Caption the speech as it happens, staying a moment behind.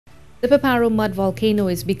The Piparo Mud Volcano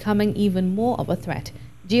is becoming even more of a threat.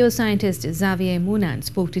 Geo-Scientist Xavier Moonan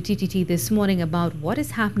spoke to TTT this morning about what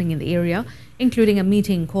is happening in the area, including a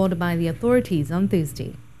meeting called by the authorities on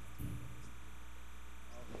Thursday.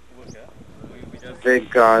 They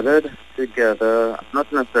gathered together,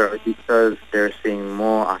 not necessarily because they're seeing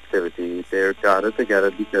more activity. They're gathered together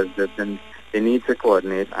because they need to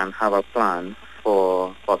coordinate and have a plan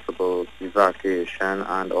for possible evacuation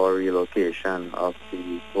and or relocation of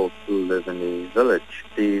the folks who live in the village.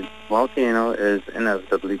 The volcano is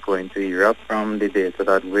inevitably going to erupt. From the data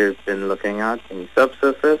that we've been looking at in the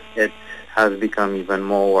subsurface, it has become even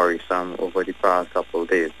more worrisome over the past couple of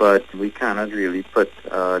days. But we cannot really put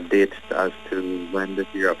a date as to when this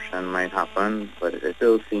eruption might happen, but it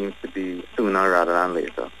still seems to be sooner rather than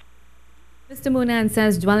later. Mr. Moonan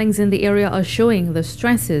says dwellings in the area are showing the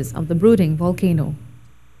stresses of the brooding volcano.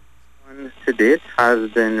 One to date has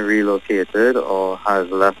been relocated or has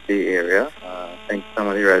left the area. I think some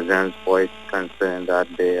of the residents voiced concern that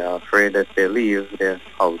they are afraid if they leave, their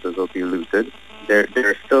houses will be looted.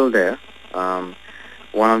 They're still there. One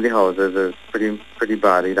of the houses is pretty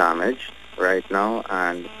badly damaged right now,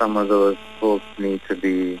 and some of those folks need to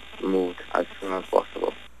be moved as soon as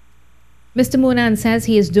possible. Mr. Moonan says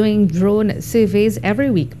he is doing drone surveys every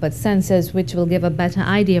week, but sensors which will give a better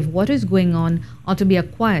idea of what is going on are to be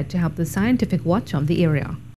acquired to help the scientific watch of the area.